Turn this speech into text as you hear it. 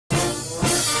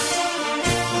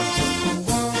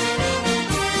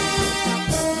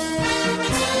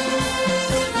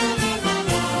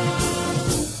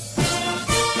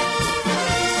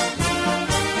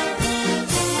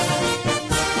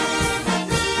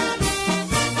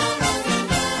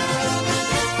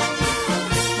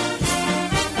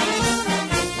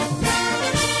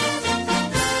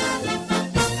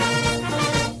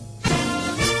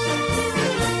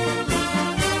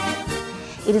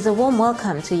It is a warm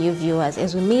welcome to you viewers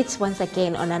as we meet once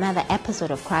again on another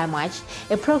episode of Crime Watch,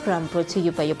 a program brought to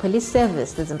you by your police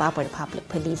service, the Zimbabwe Republic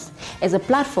Police, as a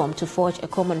platform to forge a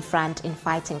common front in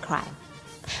fighting crime.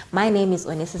 My name is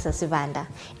Onesisa Sivanda,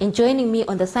 and joining me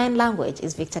on the sign language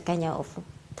is Victor Kanyaofu.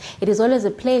 It is always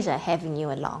a pleasure having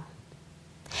you along.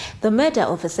 The murder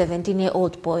of a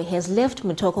 17-year-old boy has left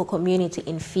Mutoko community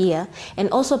in fear and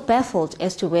also baffled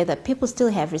as to whether people still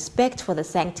have respect for the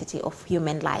sanctity of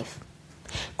human life.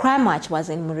 Crime Watch was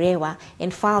in Murewa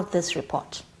and filed this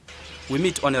report. We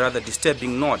meet on a rather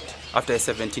disturbing note after a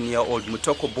 17-year-old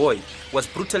Mutoko boy was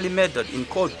brutally murdered in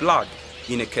cold blood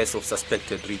in a case of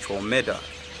suspected ritual murder.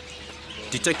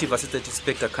 Detective Assistant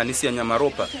Inspector Kanisia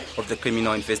Nyamaropa of the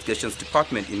Criminal Investigations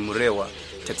Department in Murewa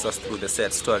takes us through the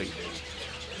sad story.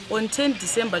 On 10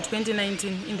 December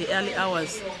 2019, in the early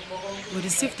hours, we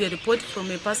received a report from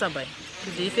a passerby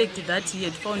to the effect that he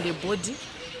had found a body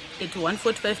at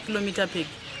 145-kilometer peg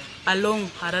along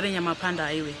Harare-Nyamapanda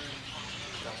Highway.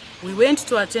 We went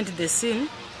to attend the scene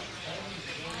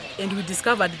and we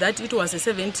discovered that it was a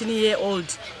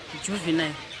 17-year-old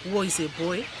juvenile who was a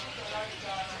boy.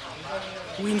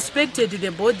 We inspected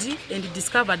the body and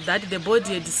discovered that the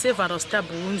body had several stab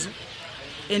wounds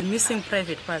and missing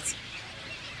private parts.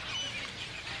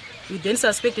 We then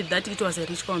suspected that it was a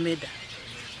ritual murder.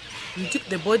 We took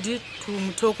the body to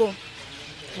Mutoko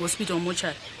Hospital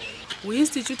mortuary. We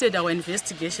instituted our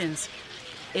investigations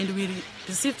and we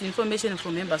received information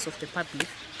from members of the public,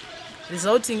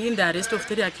 resulting in the arrest of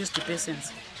 3 accused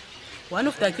persons. One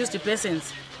of the accused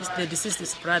persons is the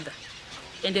deceased's brother,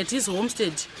 and at his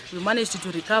homestead we managed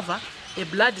to recover a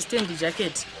blood-stained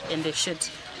jacket and a shirt.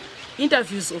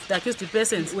 Interviews of the accused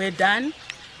persons were done,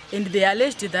 and they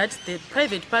alleged that the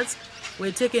private parts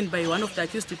were taken by one of the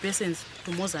accused persons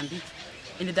to Mozambique,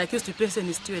 and the accused person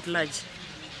is still at large.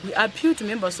 We appeal to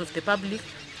members of the public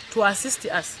to assist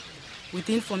us with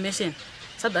information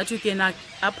so that we can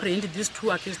apprehend these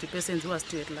 2 accused persons who are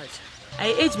still at large.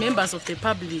 I urge members of the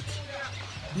public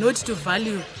not to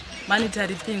value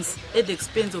monetary things at the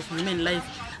expense of human life.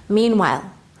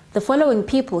 Meanwhile, the following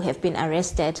people have been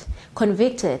arrested,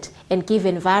 convicted, and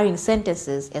given varying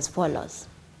sentences as follows.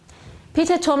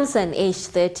 Peter Thompson, aged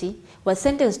 30, was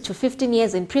sentenced to 15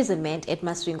 years imprisonment at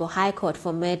Masvingo High Court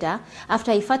for murder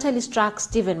after he fatally struck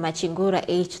Stephen Machingura,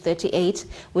 aged 38,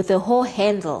 with a hoe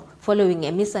handle following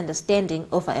a misunderstanding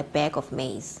over a bag of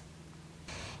maize.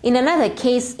 In another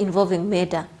case involving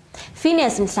murder,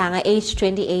 Phineas Mhlanga, aged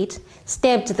 28,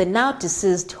 stabbed the now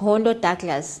deceased Hondo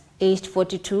Douglas, aged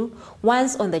 42,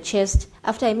 once on the chest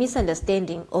after a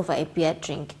misunderstanding over a beer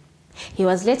drink. He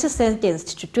was later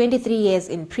sentenced to 23 years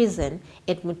in prison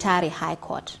at Mutare High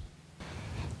Court.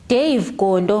 Dave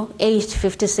Gondo, aged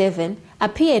 57,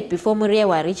 appeared before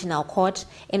Murewa Regional Court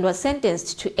and was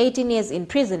sentenced to 18 years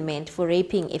imprisonment for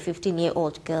raping a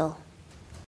 15-year-old girl.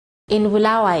 In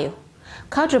Bulawayo,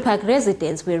 Country Park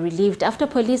residents were relieved after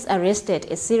police arrested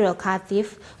a serial car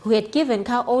thief who had given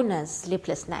car owners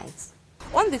sleepless nights.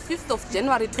 On the 5th of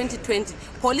January 2020,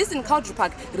 police in Country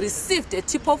Park received a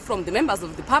tip-off from the members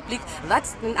of the public that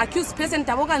an accused person,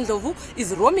 Taboka Ndlovu,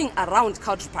 is roaming around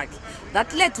Country Park.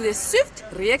 That led to a swift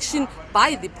reaction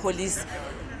by the police,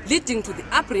 leading to the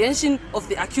apprehension of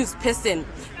the accused person.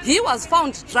 He was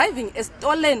found driving a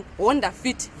stolen Honda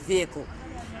Fit vehicle.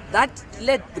 That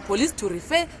led the police to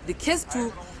refer the case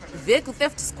to Vehicle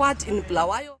Theft Squad in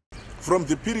Bulawayo. From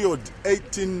the period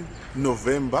 18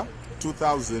 November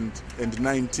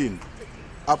 2019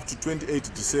 up to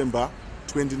 28 December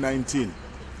 2019,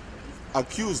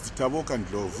 accused Taboka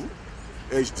Ndlovu,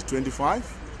 aged 25,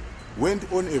 went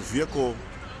on a vehicle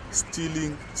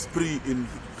stealing spree in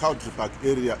Country Park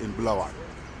area in Bulawayo.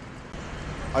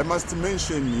 I must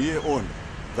mention here on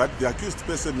that the accused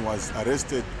person was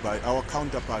arrested by our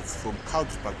counterparts from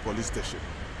Country Park Police Station,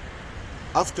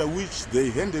 after which they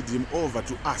handed him over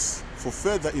to us for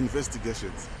further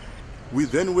investigations. We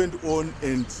then went on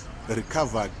and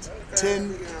recovered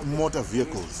 10 motor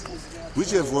vehicles,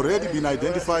 which have already been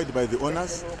identified by the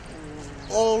owners,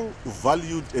 all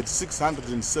valued at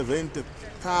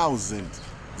 670,000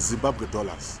 Zimbabwe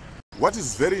dollars. What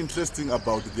is very interesting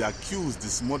about the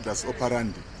accused's modus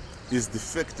operandi is the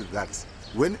fact that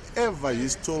whenever he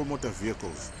stole motor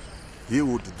vehicles, he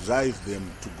would drive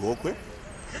them to Gokwe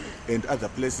and other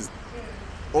places,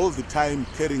 all the time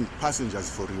carrying passengers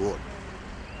for reward.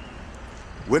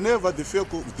 Whenever the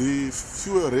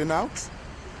fuel ran out,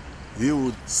 he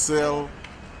would sell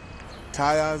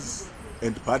tires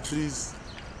and batteries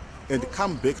and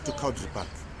come back to Country Park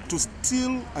to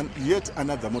steal yet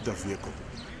another motor vehicle.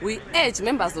 We urge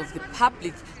members of the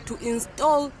public to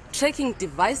install tracking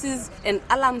devices and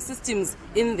alarm systems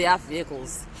in their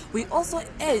vehicles. We also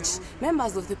urge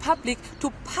members of the public to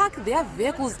park their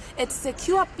vehicles at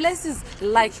secure places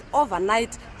like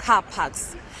overnight car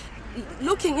parks.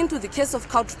 Looking into the case of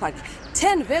Couch Park,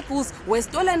 10 vehicles were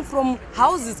stolen from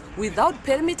houses without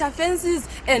perimeter fences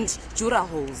and jura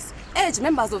holes. Urge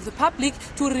members of the public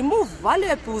to remove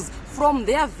valuables from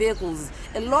their vehicles.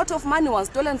 A lot of money was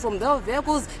stolen from their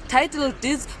vehicles. Title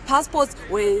deeds, passports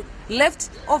were left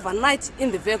overnight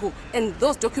in the vehicle, and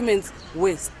those documents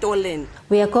were stolen.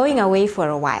 We are going away for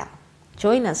a while.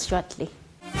 Join us shortly.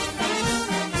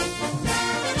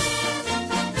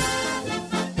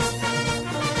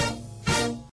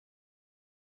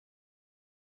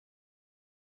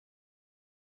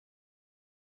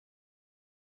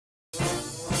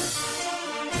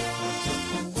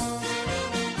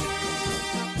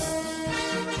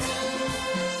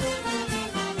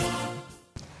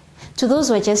 To those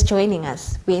who are just joining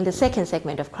us, we're in the second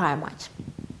segment of Crime Watch.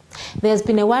 There's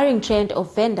been a worrying trend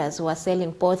of vendors who are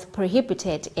selling both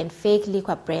prohibited and fake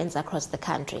liquor brands across the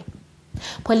country.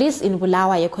 Police in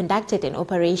Bulawayo conducted an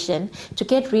operation to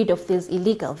get rid of these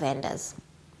illegal vendors.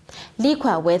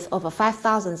 Liquor worth over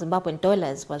 5,000 Zimbabwean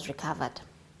dollars was recovered.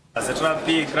 As a crime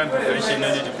prevention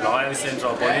unit of Bulawayo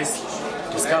Central Police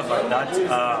discovered that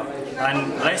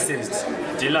unlicensed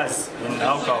dealers in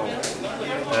alcohol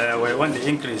were on the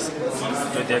increase,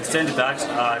 to the extent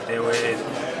that they were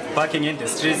parking in the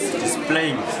streets,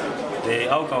 displaying the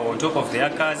alcohol on top of their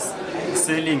cars,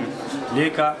 selling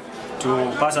liquor to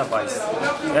passerbys.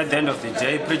 At the end of the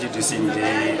day, prejudicing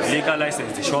the liquor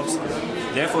licensed shops.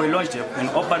 Therefore, we launched an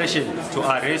operation to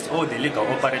arrest all the liquor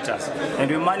operators, and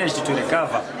we managed to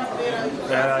recover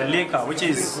liquor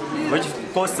which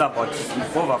costs about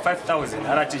over 5,000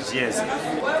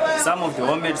 RTGS. Some of the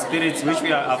homemade spirits which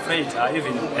we are afraid are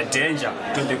even a danger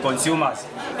to the consumers.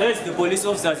 As the police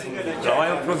officers in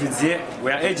Bulawayo province here,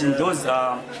 we are urging those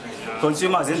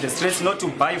consumers in the streets not to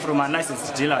buy from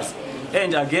unlicensed dealers.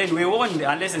 And again, we warn the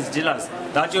unlicensed dealers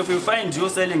that if we find you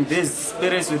selling these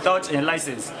spirits without a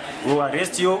license, we will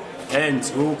arrest you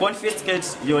and we will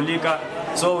confiscate your liquor.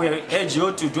 So we urge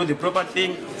you to do the proper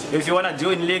thing. If you want to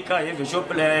do in liquor, you have a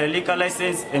shop liquor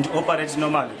license and operate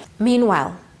normally.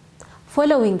 Meanwhile,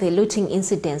 following the looting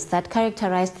incidents that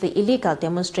characterized the illegal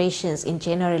demonstrations in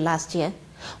January last year,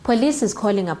 police is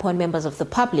calling upon members of the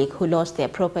public who lost their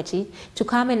property to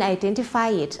come and identify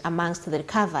it amongst the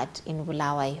recovered in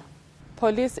Bulawayo.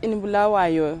 Police in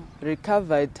Bulawayo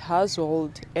recovered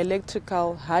household,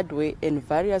 electrical, hardware and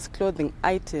various clothing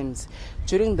items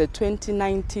during the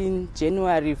 2019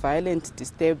 January violent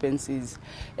disturbances,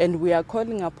 and we are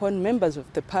calling upon members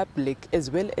of the public as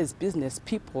well as business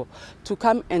people to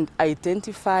come and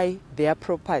identify their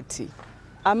property.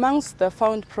 Amongst the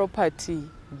found property,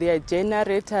 there are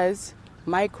generators,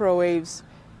 microwaves,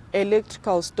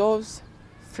 electrical stoves,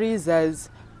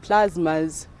 freezers,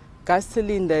 plasmas, gas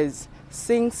cylinders,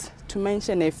 sinks, to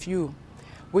mention a few.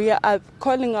 We are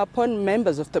calling upon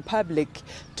members of the public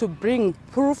to bring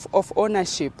proof of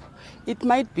ownership. It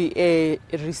might be a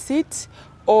receipt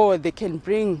or they can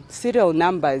bring serial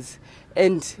numbers,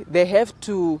 and they have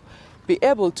to be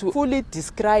able to fully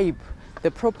describe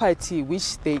the property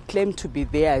which they claim to be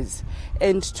theirs.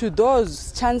 And to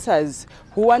those chancers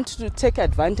who want to take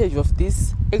advantage of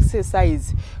this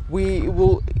exercise, we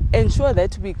will ensure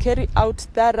that we carry out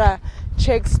thorough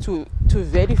checks to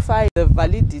verify the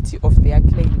validity of their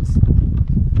claims.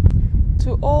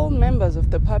 To all members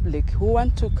of the public who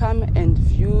want to come and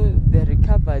view the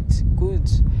recovered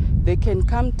goods, they can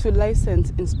come to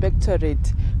License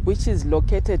Inspectorate, which is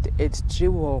located at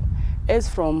Driwo, as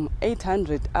from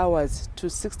 800 hours to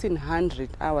 1600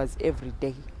 hours every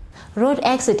day. Road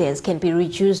accidents can be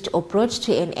reduced or brought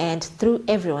to an end through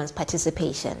everyone's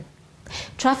participation.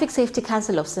 Traffic Safety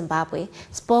Council of Zimbabwe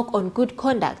spoke on good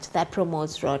conduct that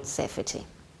promotes road safety.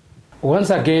 Once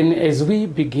again, as we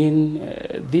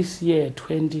begin this year,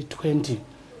 2020,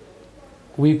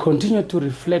 we continue to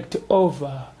reflect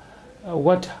over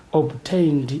what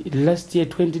obtained last year,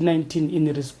 2019,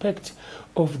 in respect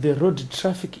of the road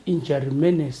traffic injury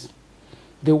menace,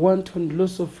 the wanton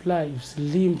loss of lives,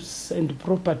 limbs and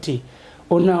property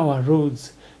on our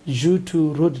roads due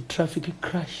to road traffic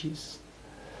crashes.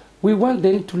 We want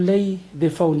then to lay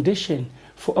the foundation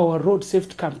for our road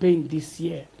safety campaign this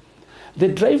year. The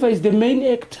driver is the main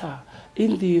actor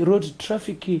in the road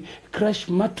traffic crash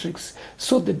matrix,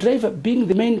 so the driver being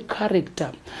the main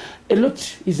character, a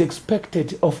lot is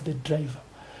expected of the driver.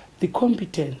 The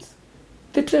competence.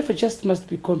 The driver just must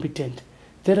be competent.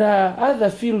 There are other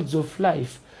fields of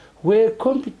life where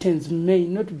competence may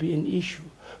not be an issue.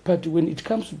 But when it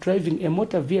comes to driving a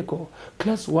motor vehicle,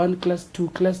 class 1, class 2,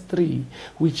 class 3,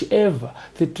 whichever,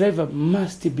 the driver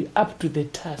must be up to the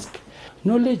task.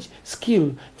 Knowledge,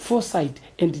 skill, foresight,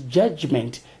 and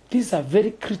judgment, these are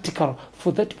very critical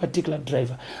for that particular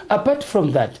driver. Apart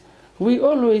from that, we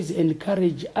always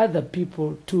encourage other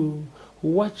people to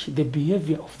watch the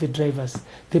behavior of the drivers.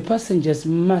 The passengers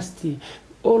must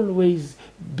always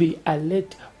be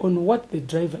alert on what the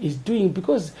driver is doing,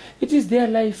 because it is their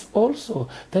life also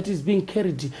that is being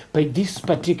carried by this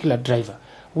particular driver.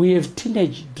 We have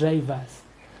teenage drivers.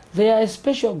 They are a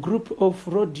special group of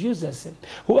road users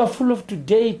who are full of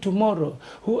today, tomorrow,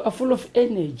 who are full of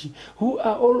energy, who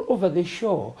are all over the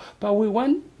shore. But we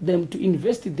want them to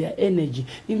invest their energy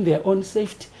in their own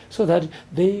safety so that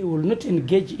they will not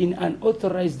engage in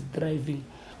unauthorized driving.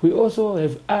 We also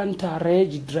have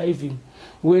underage driving.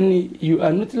 When you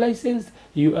are not licensed,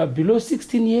 you are below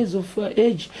 16 years of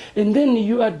age, and then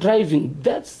you are driving,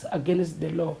 that's against the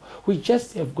law. We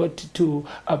just have got to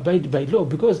abide by law,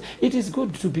 because it is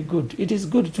good to be good. It is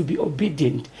good to be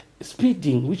obedient.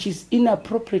 Speeding, which is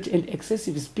inappropriate and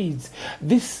excessive speeds,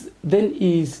 this then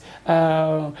is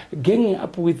ganging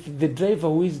up with the driver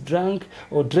who is drunk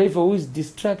or driver who is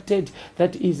distracted.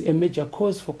 That is a major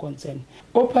cause for concern.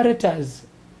 Operators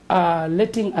are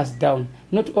letting us down.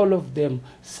 Not all of them.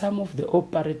 Some of the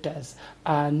operators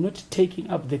are not taking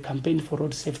up the campaign for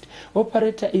road safety.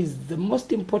 Operator is the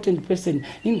most important person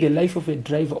in the life of a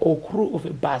driver or crew of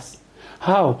a bus.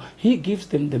 How? He gives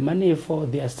them the money for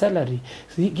their salary.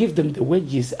 He gives them the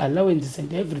wages, allowances,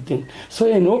 and everything. So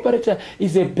an operator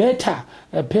is a better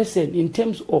person in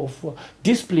terms of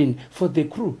discipline for the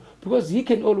crew, because he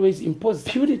can always impose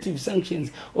punitive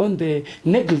sanctions on the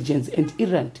negligence and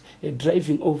errant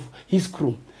driving of his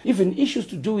crew. Even issues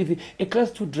to do with a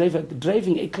class 2 driver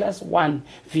driving a class 1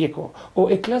 vehicle,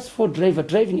 or a class 4 driver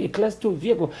driving a class 2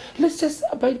 vehicle. Let's just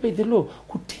abide by the law.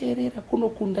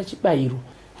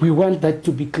 We want that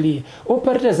to be clear.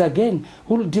 Operators, again,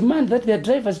 will demand that their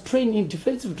drivers train in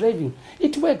defensive driving.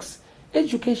 It works.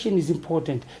 Education is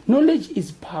important. Knowledge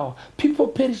is power. People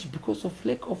perish because of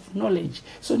lack of knowledge.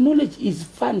 So knowledge is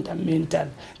fundamental.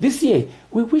 This year,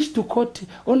 we wish to quote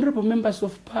honorable members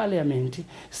of parliament,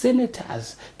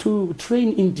 senators, to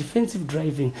train in defensive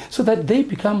driving so that they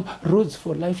become roads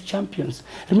for life champions.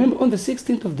 Remember, on the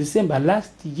 16th of December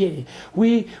last year,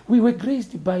 we were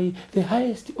graced by the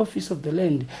highest office of the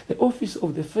land, the office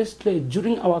of the first lady,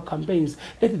 during our campaigns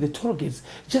at the toll gates,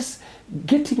 just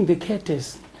getting the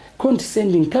courtesy,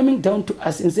 condescending, coming down to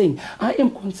us and saying, I am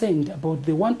concerned about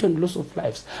the wanton loss of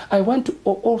lives. I want to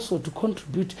also to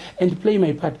contribute and play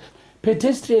my part.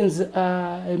 Pedestrians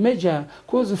are a major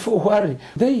cause for worry.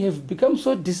 They have become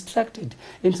so distracted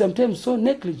and sometimes so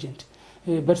negligent.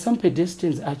 But some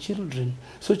pedestrians are children,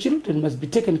 so children must be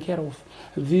taken care of.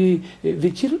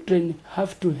 The children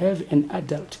have to have an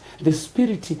adult, the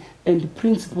spirit and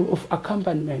principle of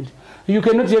accompaniment. You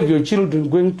cannot have your children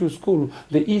going to school,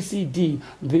 the ECD,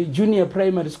 the junior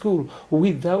primary school,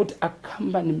 without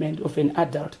accompaniment of an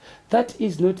adult. That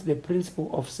is not the principle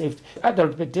of safety.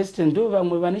 Adult pedestrians, do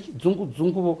vamwe vane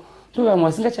chidzungu-dzungu, do vamwe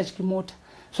vasingachachiki mota.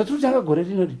 Zvatiri tanga gore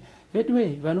rinori,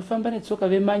 vedwe vanofamba netsoka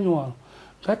vemanual,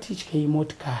 ngatityei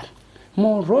motikari.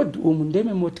 Mo road umu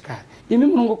ndeme motikari. Imi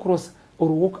munongocross or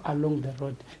walk along the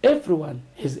road. Everyone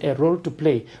has a role to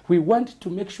play. We want to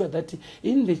make sure that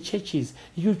in the churches,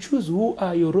 you choose who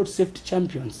are your road safety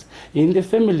champions. In the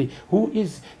family, who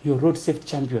is your road safety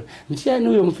champion. Ndiani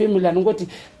uyo family anongoti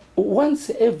once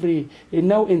every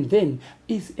now and then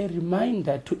is a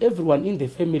reminder to everyone in the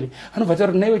family.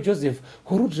 Anovataro naiwe Joseph,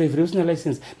 koru driver usina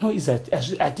license, no is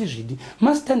atizvidi.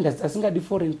 Ma standards asingadi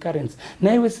foreign currents.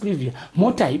 Naiwe Sylvia,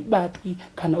 mota ibatwi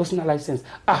kana usina license.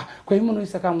 Kwa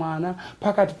imonoisa kamwana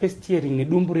pakati pe-steering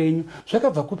nedumbu renyu.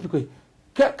 Zvakabva kupi kwe?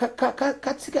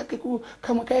 Katsika keku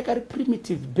kamwe kaya kari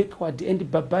primitive, backward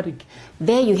and barbaric.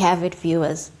 There you have it,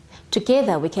 viewers.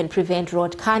 Together we can prevent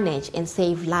road carnage and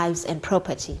save lives and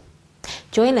property.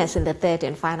 Join us in the third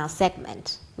and final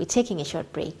segment. We're taking a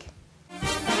short break.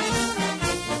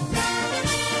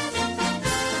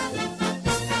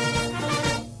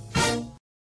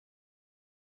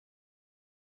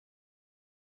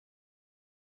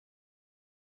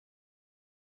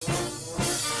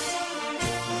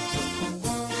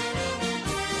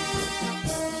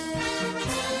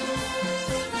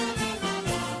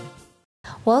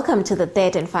 Welcome to the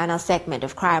third and final segment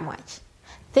of Crime Watch.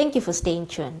 Thank you for staying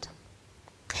tuned.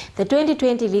 The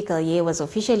 2020 legal year was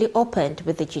officially opened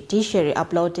with the judiciary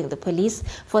applauding the police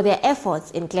for their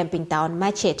efforts in clamping down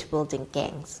machete-wielding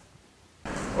gangs.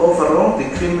 Overall, the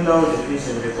criminal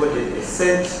division recorded a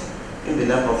surge in the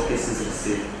number of cases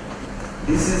received.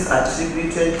 This is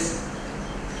attributed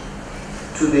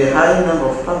to the high number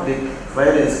of public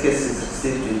violence cases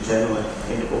received in January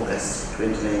and August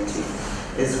 2019.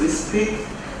 As we speak,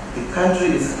 the country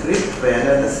is gripped by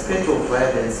another spate of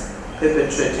violence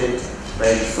perpetrated by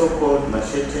the so-called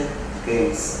machete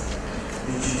gangs.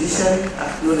 The judiciary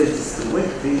acknowledges the work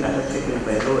being undertaken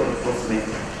by law enforcement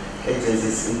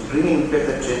agencies in bringing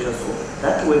perpetrators of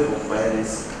that wave of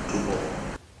violence to book.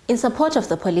 In support of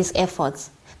the police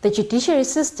efforts, the judiciary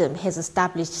system has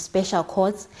established special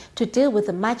courts to deal with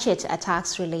the machete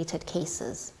attacks-related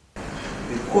cases.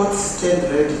 The courts stand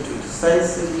ready to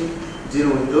decisively deal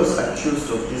with those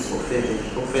accused of these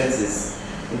offences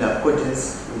in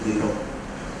accordance with the law.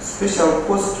 Special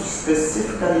courts to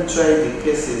specifically try the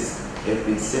cases have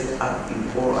been set up in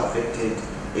all affected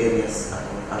areas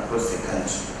across the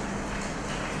country.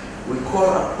 We call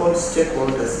upon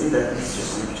stakeholders in the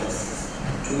administration of justice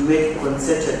to make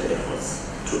concerted efforts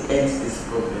to end this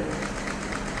problem.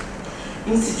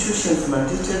 Institutions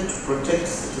mandated to protect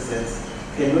citizens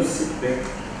cannot sit back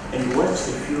and watch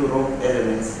a few wrong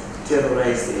elements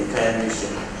terrorize the entire nation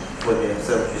for their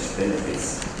selfish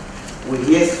benefits. We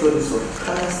hear stories of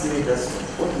callous murders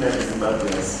of ordinary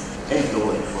Zimbabweans and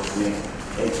law enforcement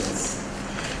agents.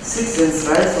 Citizens'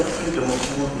 rights of freedom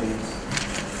of movement,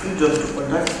 freedom to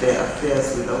conduct their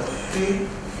affairs without fear,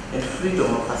 and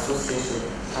freedom of association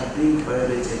are being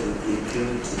violated with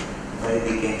impunity by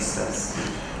the gangsters.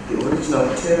 The original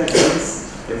terror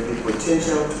gangs have the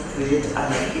potential to create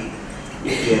anarchy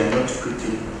if they are not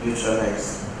quickly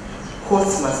neutralized.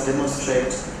 Courts must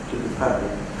demonstrate to the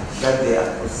public that they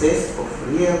are possessed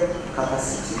of real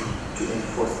capacity to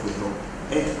enforce the law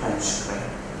and punish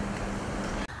crime.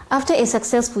 After a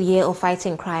successful year of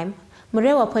fighting crime,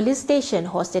 Murewa Police Station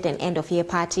hosted an end-of-year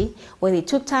party where they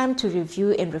took time to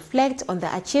review and reflect on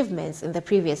the achievements in the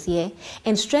previous year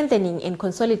and strengthening and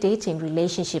consolidating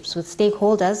relationships with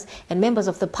stakeholders and members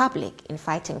of the public in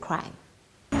fighting crime.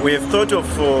 We have thought of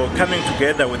coming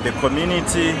together with the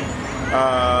community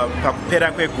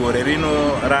pakupera kwegore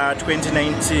rino ra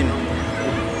 2019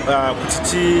 kuti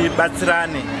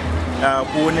tibatsirane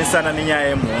kuonesana nenyaya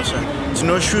yemhosva.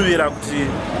 Tinoshuvira kuti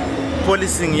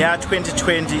policing ya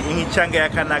 2020 ichange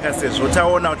yakanaka sezvo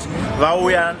taona kuti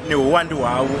vauya neuwandu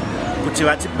hwavo kuti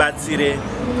vatibatsire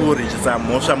kurwisa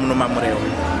mhosva muno maMurewa.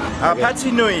 Pati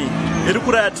inoyi iri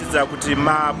kuratidza kuti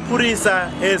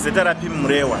mapurisa ezRP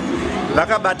Murewa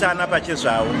vakabatana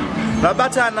pachezvavo.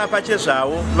 Vabatana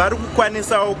pachezvavo vari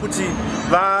kukwanisawo kuti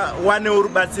vawanewo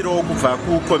rubatsiro kubva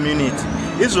kucommunity.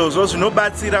 Izvozvo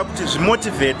zvinobatsira kuti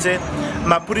zvimotivhete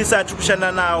mapurisa atiri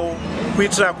kushanda nawo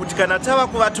kuitira kuti kana tava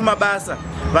kuvatuma basa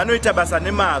vanoita basa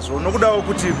nemazvo nokudawo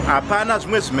kuti hapana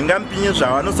zvimwe zvimingampinyi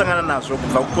zvavanosangana nazvo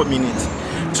kubva kucommunity.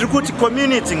 Tiri kuti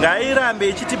community ngairambe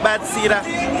ichitibatsira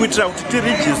kuitira kuti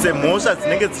tirijise mhosva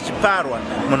dzinenge dzichiparwa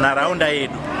munharaunda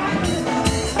yedu.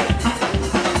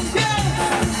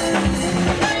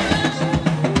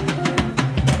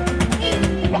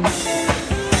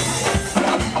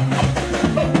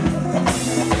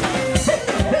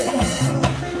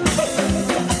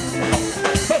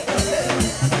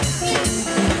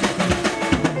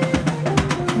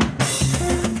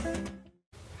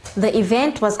 The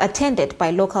event was attended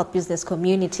by local business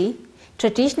community,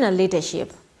 traditional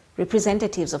leadership,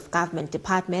 representatives of government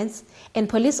departments, and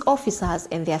police officers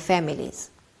and their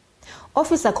families.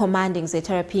 Officer commanding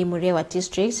ZRP Murewa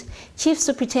District, Chief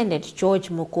Superintendent George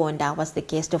Mukonda was the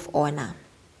guest of honor.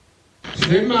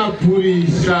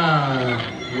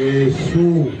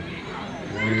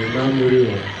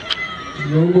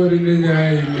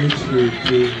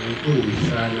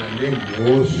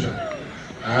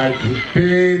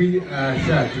 Adiperi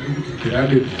asati kuti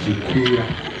tirambe tichikwira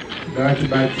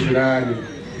ngatibatsirane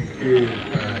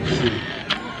pasi.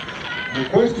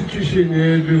 Muconstitution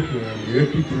yedu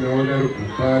yepi tinaona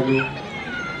rukupano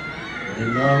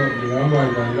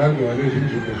nevamwandangano vane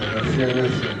zvinzvimbo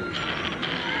zvakasiyana-siyana.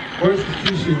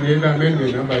 Constitution yedu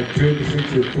amendment number 20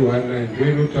 section 219 ndo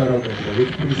inotaura kuti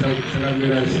kurisa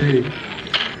kutsangamira sei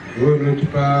ndo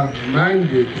inotipa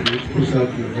mandate kuti kurisa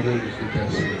kunofanira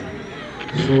kuzoita sei.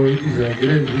 So it is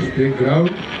against this background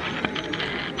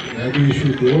that we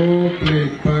should all play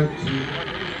a part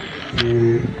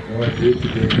to our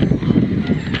day-to-day.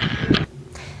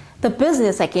 The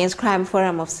Business Against Crime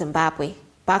Forum of Zimbabwe,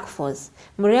 BACFOS,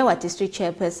 Murewa District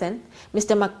Chairperson,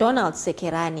 Mr. McDonald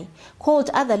Sekerani, called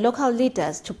other local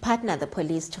leaders to partner the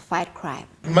police to fight crime.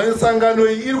 Maisangano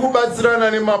iri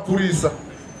kubatsirana nemapurisa.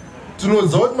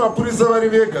 Tinoziva kuti mapurisa vari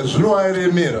vega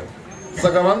zvinovaremera.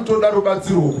 Saka vanotoda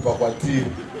rubatsiro kubva kwatiri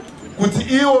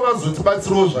kuti ivo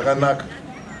vazotibatsirawo zvakanaka.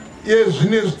 Iye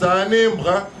zvine taane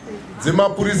imbwa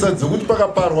dzemapurisa dzekuti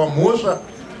pakaparwa mhosva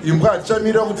imbwa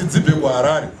hachamira kuti dzibve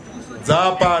kuHarare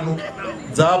dzaapano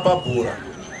dzaapabhora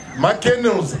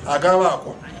makennels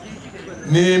akavakwa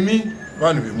nemi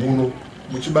vanhu vemuno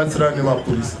muchibatsirana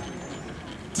nemapurisa.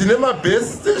 Tine mabase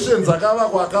stations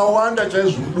akavakwa akawanda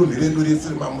chaizvo mudunhu redu rese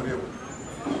remamurero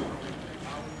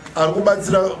ari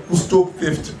kubatsira kustop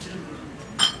theft,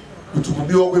 kuti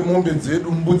kubiwa kwemombe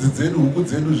dzedu, mbudzi dzedu, huku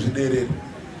dzedu zviderere.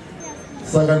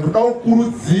 Saka ndoda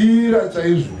kukurudzira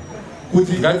chaizvo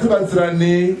kuti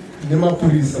ngatibatsirane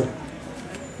nemapurisa,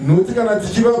 nokuti kana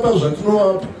tichivapa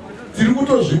zvatinovapa tiri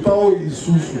kutozvipawo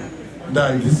isusu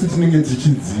ndandisi tinenge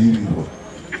tichidzivirirwa.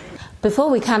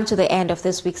 Before we come to the end of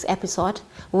this week's episode,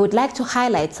 we would like to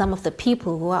highlight some of the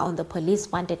people who are on the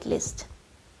police wanted list.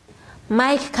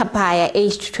 Mike Kapaya,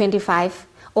 aged 25,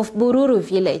 of Bururu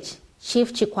village,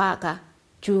 Chief Chikwaka,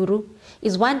 Juru,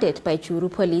 is wanted by Juru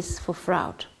police for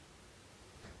fraud.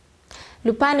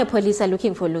 Lupane police are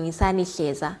looking for Lungisani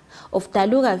Hleza, of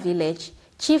Daluga village,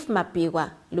 Chief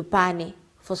Mapigwa, Lupane,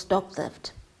 for stock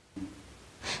theft.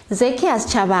 Zekias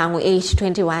Chabangu, aged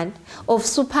 21, of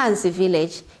Supansi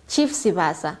village, Chief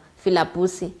Sibasa,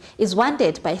 Filabusi, is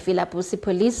wanted by Filabusi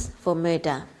police for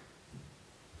murder.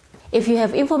 If you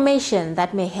have information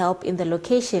that may help in the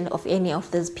location of any of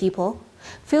these people,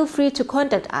 feel free to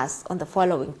contact us on the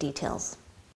following details.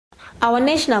 Our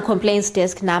National Complaints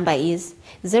Desk number is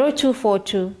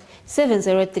 0242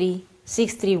 703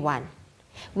 631.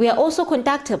 We are also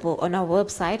contactable on our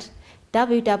website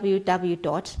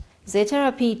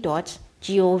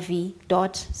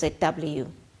www.zetherapy.gov.zw.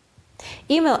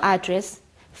 Email address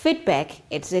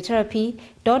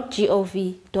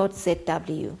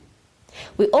feedback@zetherapy.gov.zw.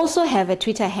 We also have a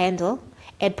Twitter handle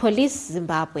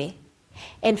 @PoliceZimbabwe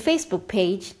and Facebook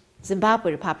page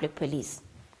Zimbabwe Republic Police.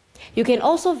 You can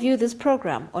also view this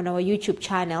program on our YouTube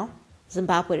channel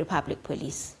Zimbabwe Republic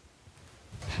Police.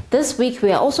 This week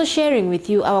we are also sharing with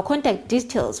you our contact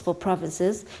details for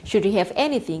provinces should you have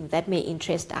anything that may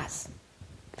interest us.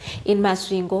 In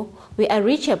Masvingo, we are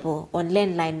reachable on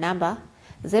landline number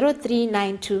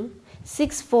 0392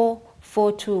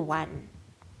 64421.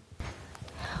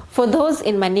 For those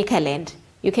in Manicaland,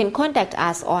 you can contact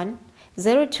us on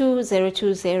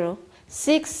 02020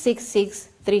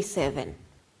 66637.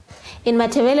 In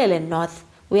Matebeleland North,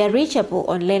 we are reachable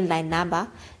on landline number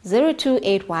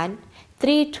 0281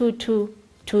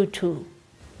 32222.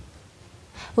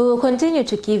 We will continue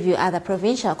to give you other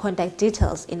provincial contact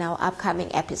details in our upcoming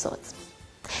episodes.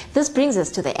 This brings us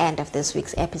to the end of this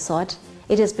week's episode.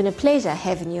 It has been a pleasure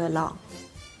having you along.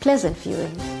 Pleasant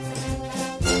viewing.